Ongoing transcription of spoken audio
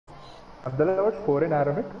Abdullah, what's 4 in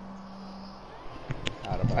Arabic?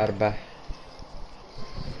 Arba.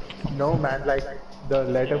 No, man, like the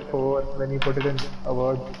letter 4 when you put it in a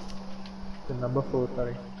word. The number 4,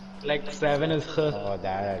 sorry. Like 7 is h. Oh,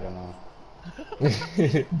 that I don't know.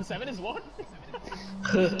 The 7 is what?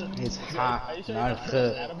 It's Are ha, you sure not it's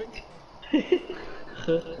h. Arabic? H.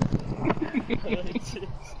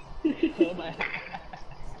 My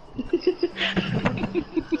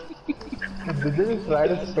Did they just try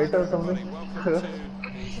to spit or something?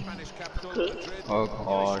 Oh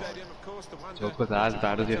god. Joke was as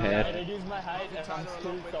bad as your I hair. reduced my height and I'm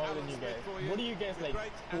still taller than you guys. What do you guys like?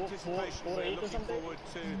 4'8" or something?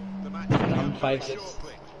 I'm 5'6".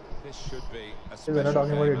 We're not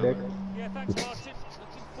talking about your dick. Yeah, thanks, Martin.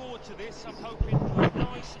 Looking forward to this. I'm hoping for a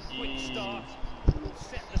nice and quick start. We'll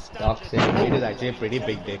set the Doc standard. saying weight is actually a pretty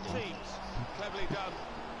big dick. Teams. Cleverly done.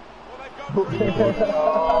 Well, they've got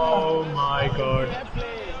Oh my god.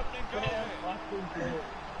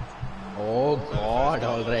 Oh god,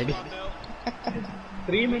 already.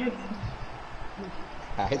 3 minutes.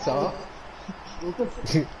 I saw.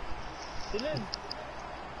 Dylan.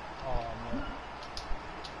 Oh, man.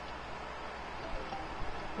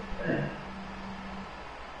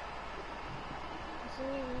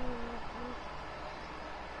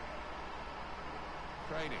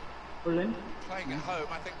 training. Pull in. Playing at home,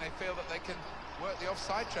 I think they feel that they can work the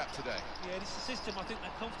offside trap today. Yeah, this is a system I think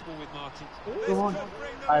they're comfortable with, Martin. Come on.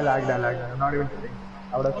 I like that. I'm not even kidding.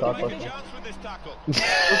 I would have thought Make a personally. chance with this tackle.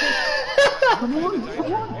 Come on.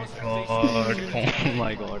 God. Oh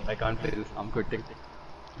my god. I can't play this. I'm quitting.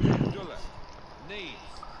 Abdullah. Knees.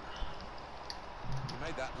 He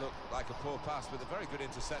made that look like a poor pass with a very good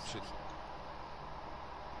interception.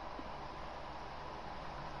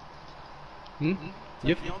 Hmm?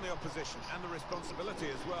 Yep. Taking on the opposition and the responsibility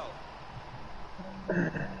as well.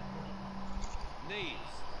 Knees.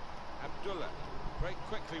 Abdullah. Break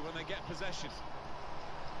quickly when they get possession.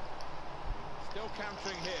 Still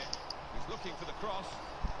countering here. He's looking for the cross.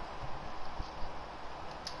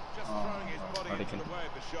 Just throwing his body into taken. the way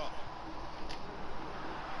of the shot.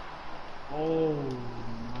 Oh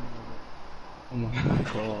Oh my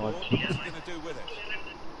Ball, god. what's he going to do with it?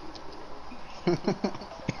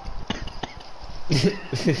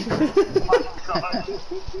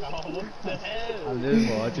 What the hell? I'm just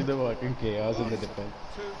watching the fucking chaos in the defense.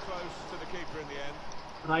 Too close to the keeper in the end.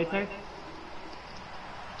 right side.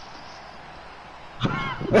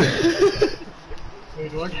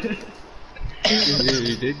 Wait, what?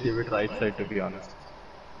 He did give it right side, to be honest.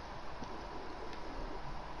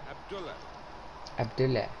 Abdullah.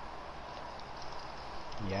 Abdullah.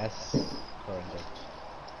 Yes. Correct.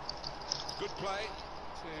 Good play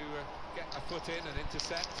to get a foot in and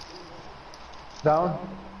intercept. Down.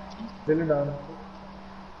 Dylan down.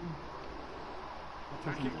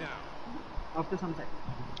 Attacking now. After some time.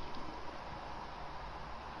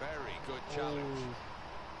 Very good challenge.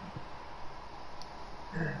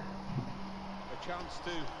 A chance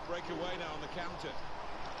to break away now on the counter.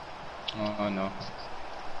 Oh no.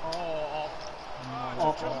 Oh, it's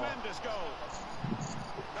a tremendous goal.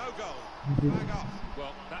 No goal. Flag off.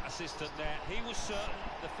 Well, that assistant there, he was certain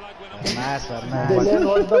the flag went up. Nice, Dylan,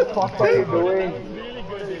 what the fuck are you doing? Really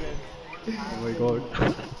good, Dylan. Oh my god.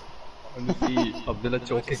 I want to see Abdullah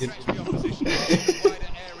choking Stretch it. the opposition to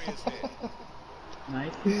wider areas here.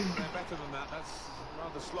 Nice. They're better than that. That's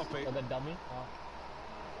rather sloppy. For the dummy.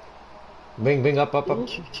 Bring up. He's got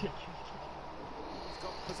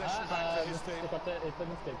possession back to his team. It's a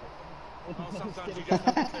mistake. Well, sometimes you just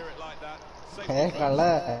have to clear it like that. Safety Hey, first.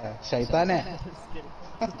 kalla, shaitan hai.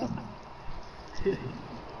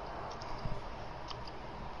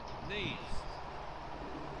 Knees.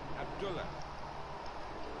 Abdullah.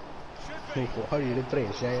 Should Oh, be. what are you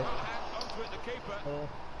pressure? Hand onto it, the keeper.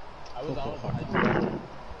 I was out.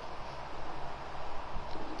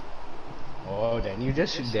 Oh, then you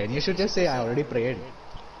should just say I already prayed.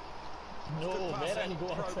 No, where I go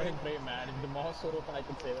outside and pray, man. If the mosques were open, I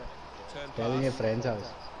could say that. Turn Tell in your pass. friend's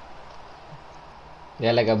house.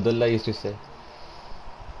 Yeah, like Abdullah used to say.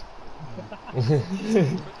 Could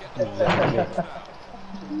get the ball now.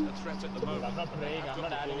 A threat at the moment. I'm not praying. I'm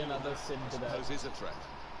not adding another sin to that. Poses a threat.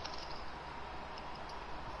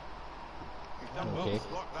 He's done well Okay. to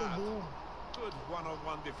block that. Good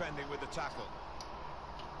one-on-one defending with the tackle.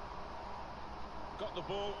 Got the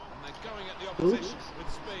ball and they're going at the opposition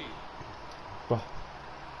with speed. Wah.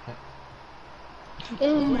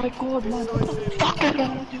 Oh my god, man. What the fuck are you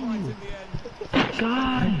Right in the end.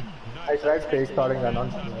 God. I tried fake starting that on.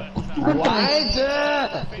 What?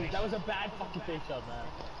 That was a bad fucking fake shot, man.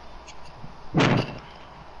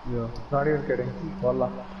 Yeah. Not even kidding.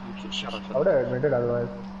 Wallah. Shut up. I would have admitted otherwise.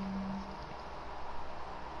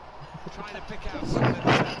 Trying to pick out some in the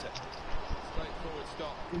centre. Straightforward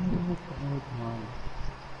stop.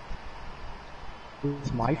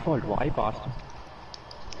 It's my fault. Why passed?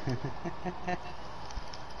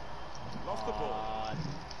 Lost the ball.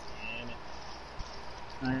 Damn it.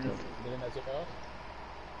 Nice. Didn't touch it off.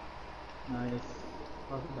 Nice.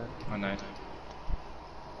 Pass it back. Oh, nice.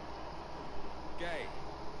 Gay.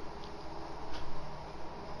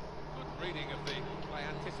 Good reading of the by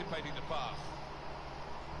anticipating the pass.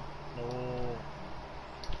 No.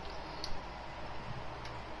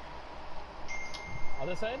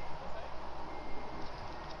 Other side?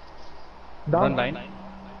 Down. One line.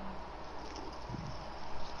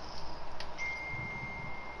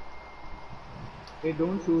 Hey,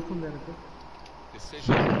 don't shoot from there, okay?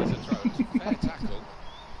 Decision is a throw. Fair tackle.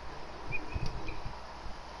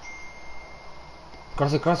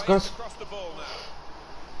 Cross it, cross, cross. Across the ball now.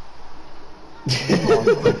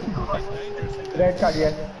 Red card,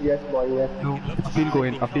 yes. Yes, boy, yes. No, Afil go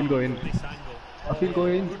in. Afil go in. Afil go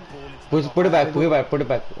in. Put it back, put it back, put it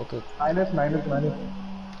back. Okay. Minus, minus, minus.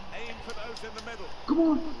 Aim for those in the middle. Come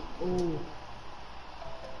on! Oh.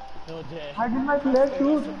 No, Jay. How did my player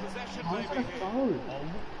shoot? Possession maybe here. Foul.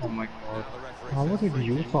 Oh my god. The referee How says did free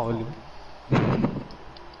you kick. foul him?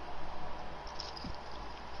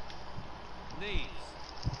 Knees.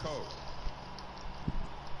 Cole.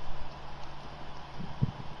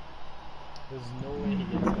 There's no way he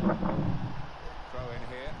gets that. Throw in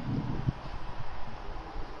here.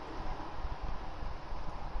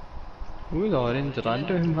 Who is orange? Run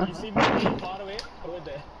to him, man. You see me being far away? Throw it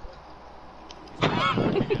there. That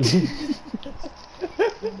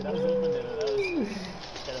was open there. That was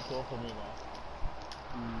kind of poor for me, man.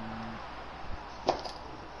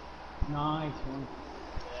 Nice one.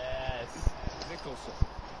 Yes. Nicholson.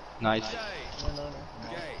 Nice. Gay. No.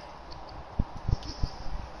 Gay.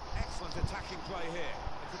 Excellent attacking play here.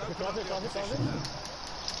 It could open up the Cross it. opposition now. Oh,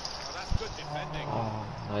 that's good defending. Oh,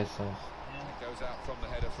 nice. It goes out from the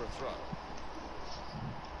header for a throw.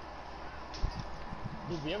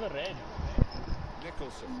 Dude, we have a red.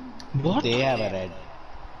 Nicholson. What? They have a red.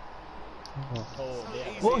 Oh, they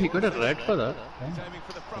have. Oh, he got a red for that. He's aiming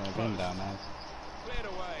for the front post. Cleared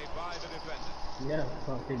away by the defender. Yeah,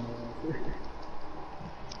 fucking.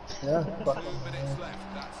 Yeah, 2 minutes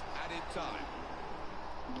left. That's added time.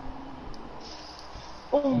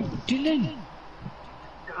 Oh, Dylan.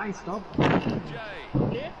 Guys, stop. Jay.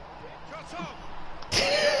 Okay. Shot on.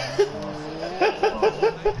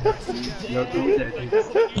 You're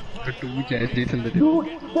too Jason. Dude,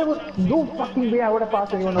 there was no fucking way I would have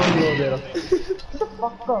passed anyone on the over there.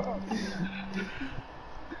 Fuck up.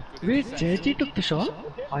 Wait, Jazzy took the shot?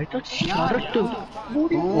 I thought Sharat took.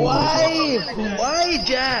 Why,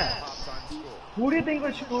 Jay? Who do you think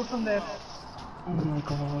will shoot from there? Oh my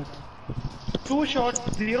god. 2 shots,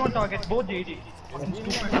 0 on target, both JD.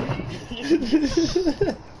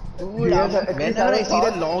 Dude, whenever I see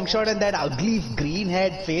the long shot and that ugly green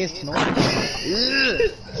head face, no? He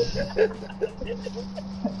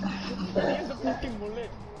has a fucking bullet.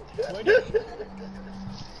 Why do you...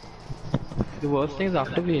 The worst thing is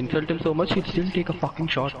after we insult him so much, he'll still take a fucking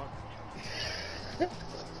shot.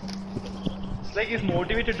 It's like he's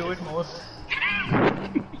motivated to do it more.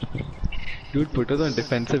 Dude, put us on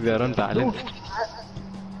defensive, we are on balance.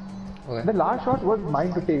 The last shot was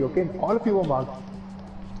mine to take, okay? All of you were marked.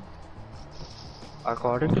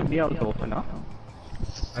 According to me, I was open, huh?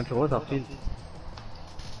 And so was Afil.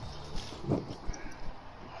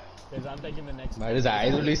 Guys, I'm taking the next. But his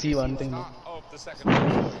eyes only see one thing. Start of the second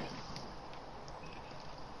half.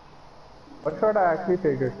 What shot I actually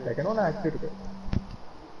take it? Second one I actually took it.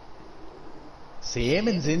 Same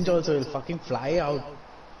in Zinj also, he'll fucking fly out.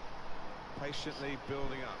 Patiently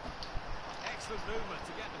building up. Excellent movement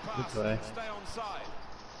to get the pass try. and stay on side.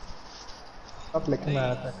 Stop licking my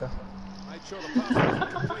ass, Akka. Made sure the pass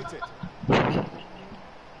was completed.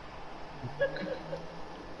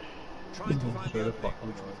 Trying to find the opening,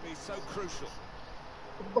 which would be so crucial.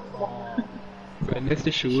 When it's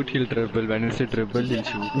to shoot, he'll dribble. When it's to dribble, he'll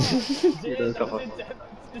shoot. Jay, does that the was a chance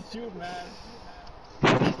to shoot, man.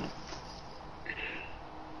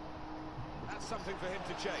 That's something for him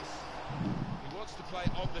to chase. He wants to play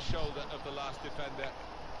on the shoulder of the last defender.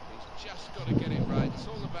 He's just got to get it right. It's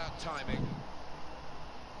all about timing.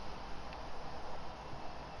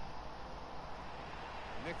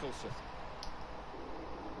 Nicholson.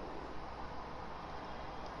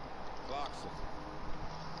 Clarkson.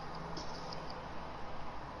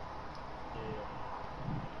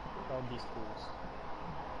 Yeah. Out these fools.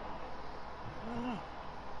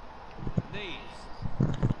 Knees.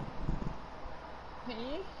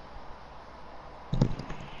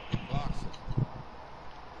 Clarkson.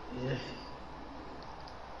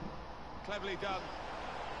 Cleverly done.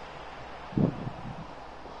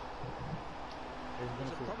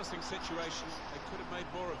 It's a promising situation. They could have made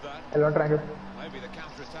more of that. L1 triangle. Maybe the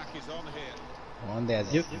counter-attack is on here. On there,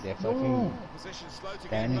 they're fucking Position slow to 10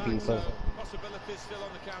 get back, people. so possibilities still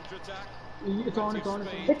on the counter-attack. It's on, it's on.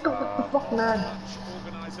 Pick up the fuck, man. Much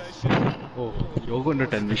organisation. Oh, you're going to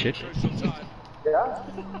tell me shit. Crucial time. Yeah.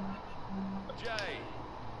 Jay.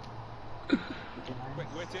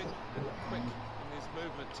 Quick-witted and quick in his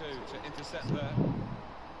movement too to intercept there.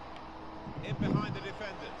 In behind the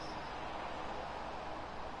defenders.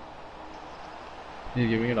 He's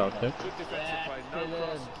giving it outside. Good defensive play, no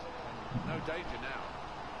cross, no danger now.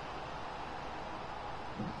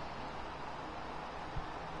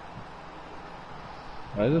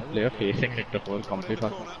 Why is the player facing like the whole complete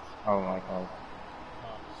Corner. fucking? Oh my god.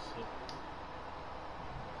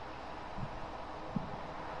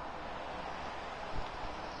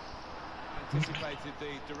 Anticipated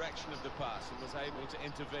the direction of the pass and was able to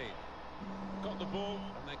intervene. Got the ball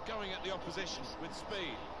and they're going at the opposition with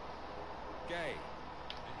speed. Gay.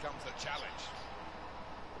 In comes the challenge.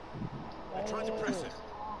 They're trying to press it.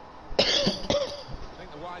 I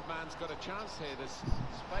think the wide man's got a chance here. There's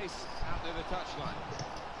space out near the touchline.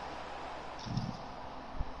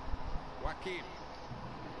 Joaquin.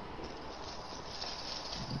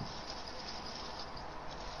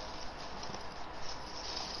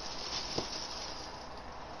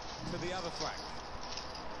 To the other flank.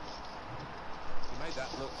 He made that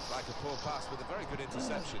look like a poor pass with a very good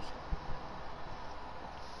interception.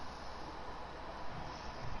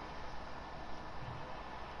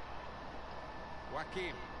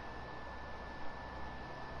 Joaquin.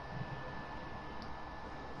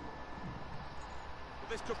 Well,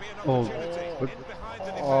 this could be an opportunity. In behind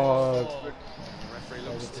the defence. The referee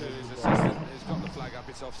looks to his assistant who's got the flag up,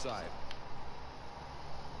 it's offside.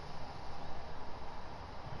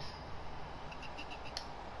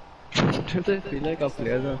 Sometimes I feel like our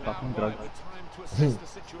players are fucking drugs. Time to assess the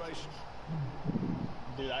situation.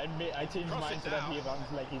 Dude, I changed mine so that he runs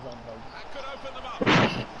like he's on drugs. That could open them up.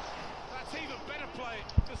 That's even better play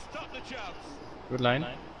to stop the chance. Good line.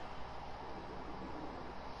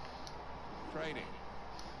 Training.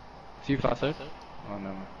 See faster. Oh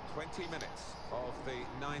no. 20 minutes of the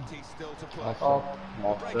 90 still to play. Off.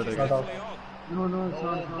 Break is Off. definitely on. No, no, it's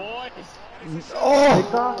not. Boys!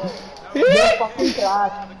 You're fucking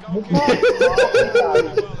trash.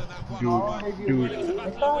 Dude. You're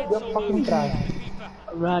fucking trash.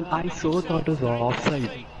 Man, I so thought it was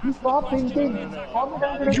offside. You stop thinking. How many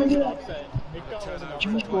times did I tell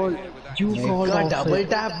you? You called Got double offside.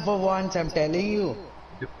 tap for once, I'm telling you.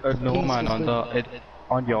 No man,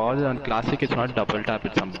 on yours on classic it's not double tap,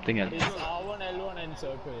 it's something else. It's R1, L1 and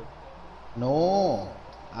circle. No,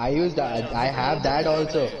 I have that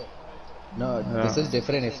also. No, this is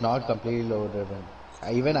different. It's not completely low driven.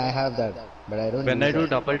 Even I have that, but I don't. When use I do that.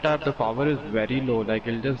 double tap, the power is very low. Like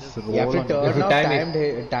it'll just roll. You have to on turn off time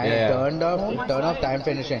turned off, turn off time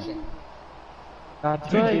finishing.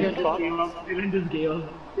 That's why I get fucked. Dylan just gave up.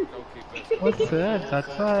 Goalkeepers. What's that? That's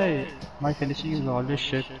why my finishing is always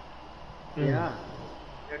shit. Yeah.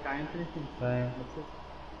 Your time finishing. Hey,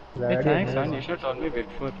 thanks, man. You should tell me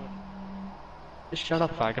Bigfoot. Just shut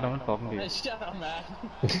up, faggot. I'm not talking to you. Shut up, man.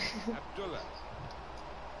 Abdullah.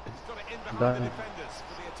 He's got it in behind Done. the defenders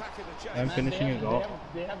for the attack in the chase. I'm finishing is off.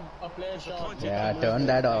 They have a player shot. Yeah, turn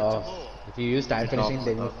that off. If you use time finishing,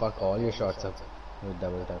 then you fuck all your shots up with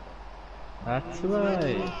double tap. That's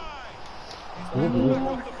why.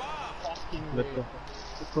 Let's go.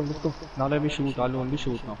 Let's go. Now let me shoot. I'll only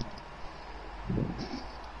shoot now.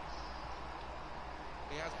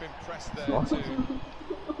 He has been pressed there to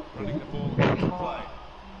running the ball into play.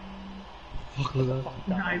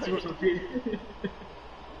 Nice one, Sophie.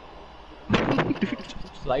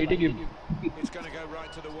 Sliding him. It's going to go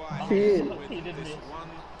right to the wide Fail. with this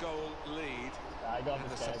one-goal lead. I got And the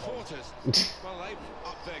this guy. supporters, well, they've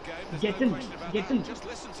upped their game. There's Get no him, question about get that. him. Just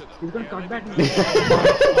listen to them. He's gonna Yeah, cut they've back. been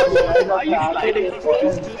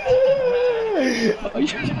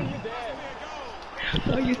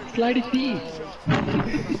Are you sliding me?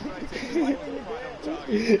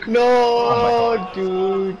 No,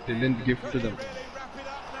 dude. Dylan gift to them.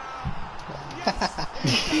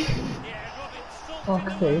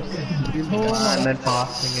 Fuck's sake. And then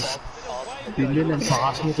passing it. Dylan and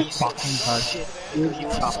passing it is fucking hard.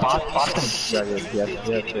 Passing.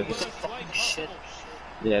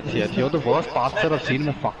 Yes. You're the worst passer I've seen in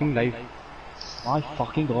my fucking life. My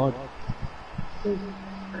fucking god.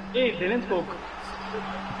 Hey, Dylan spoke.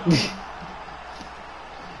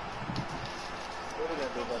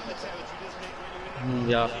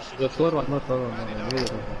 Yeah, go score one more, score one more. Anyway,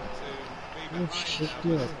 Oh shit,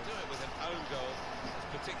 yeah. Do it with an own goal. It's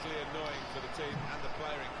particularly annoying for the team and the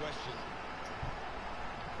player in question.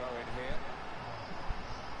 Throw in here.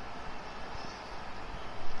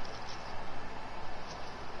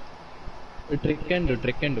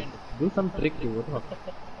 trick and do. Do some trick, dude. What the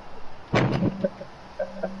fuck?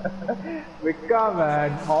 Vicka,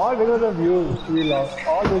 man, all because of you, we lost.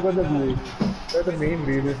 All because of you. That's the main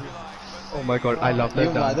reason. Oh my god, I love You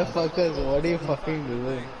that dance. motherfuckers, what are you fucking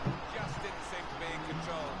doing? Just didn't seem to be in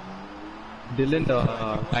control. Dylan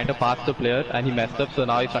kind of passed the player and he messed up, so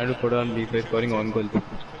now he's trying to put on lead by scoring on goal.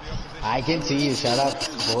 I can see you, shut up.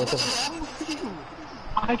 Both of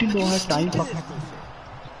I didn't know I had time for We've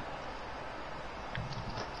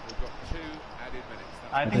got 2 added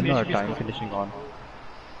minutes. I didn't know I had time finishing on.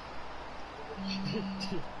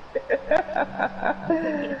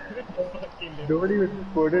 Nobody was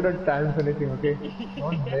quoted on time finishing, okay?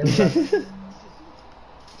 Don't blame that.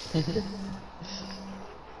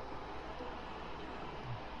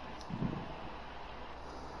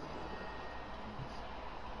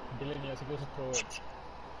 Dylan, you're supposed to throw it.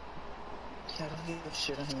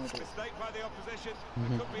 Mistake by the opposition. We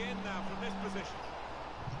could be in now from this position.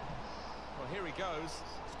 Well, here he goes.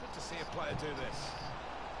 It's good to see a player do this.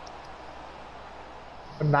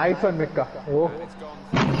 Nice one, Mikka. Oh, And it's gone.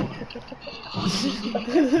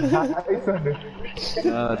 nice one.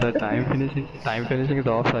 The time finishing is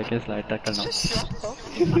off, so I can slide tackle now.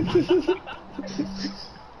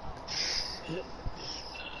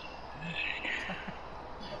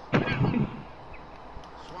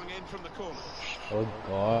 Swung in from the corner. Oh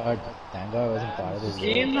god, thank god I wasn't part of this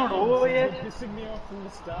game. Game not over yet. You're pissing me off from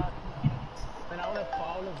the start. Then I would have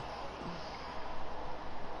fouled him.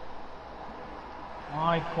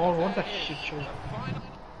 My god, what the shit show.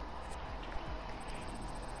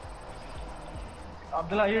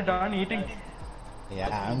 Abdullah, are you done eating? Yeah,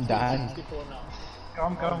 I'm done. 64 now.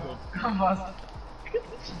 Come fast.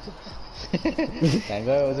 Thank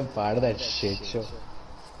god I wasn't part of that shit show.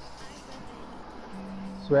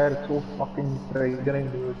 Swear, it's so fucking triggering,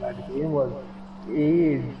 dude. That game was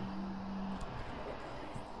AIDS.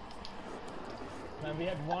 Man, we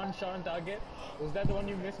had one shot on target. Was that the one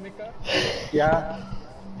you missed, Mika? Yeah.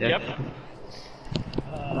 Yep.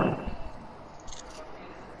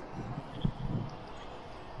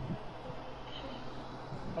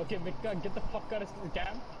 Okay, Mika, get the fuck out of the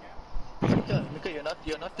camp. Mika,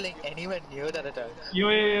 you're not playing anywhere near that attack.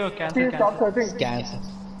 Yo, cancel, Please stop cancel. searching. Cancel.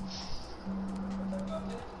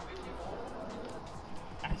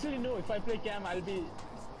 Actually, no. If I play cam, I'll be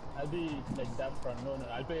like that front. No,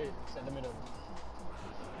 I'll play center middle.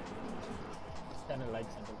 Kind of like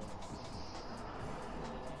center middle.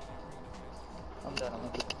 I'm done, I'm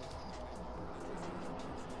okay.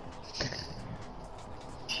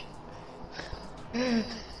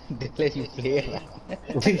 Dylan, you play, man.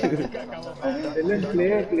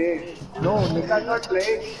 Dylan, play. No, Mika's not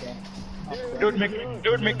playing. Dude, Mika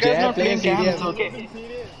is Jay not playing playing CDM. games, okay? Be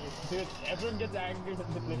serious. Dude, everyone gets angry when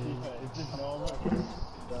they play FIFA. It's just normal.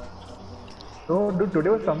 No, dude, today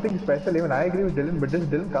was something special. Even I agree with Dylan, but just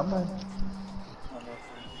Dylan, come man.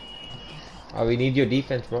 Oh, we need your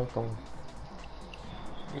defense, bro. Come on.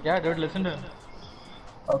 Yeah, dude, listen to him.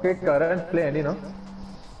 Okay, Karan, play any, no?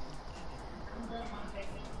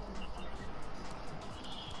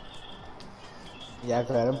 Yeah,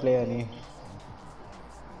 Karan play any.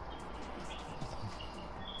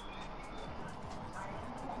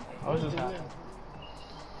 How's this happening?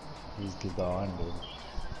 He's gone, dude.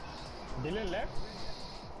 Dylan left.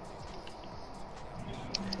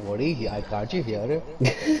 What do you hear? Can't you hear it?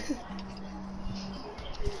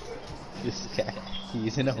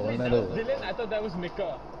 He's in a whole nother world. Dylan, I thought that was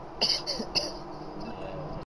Mika.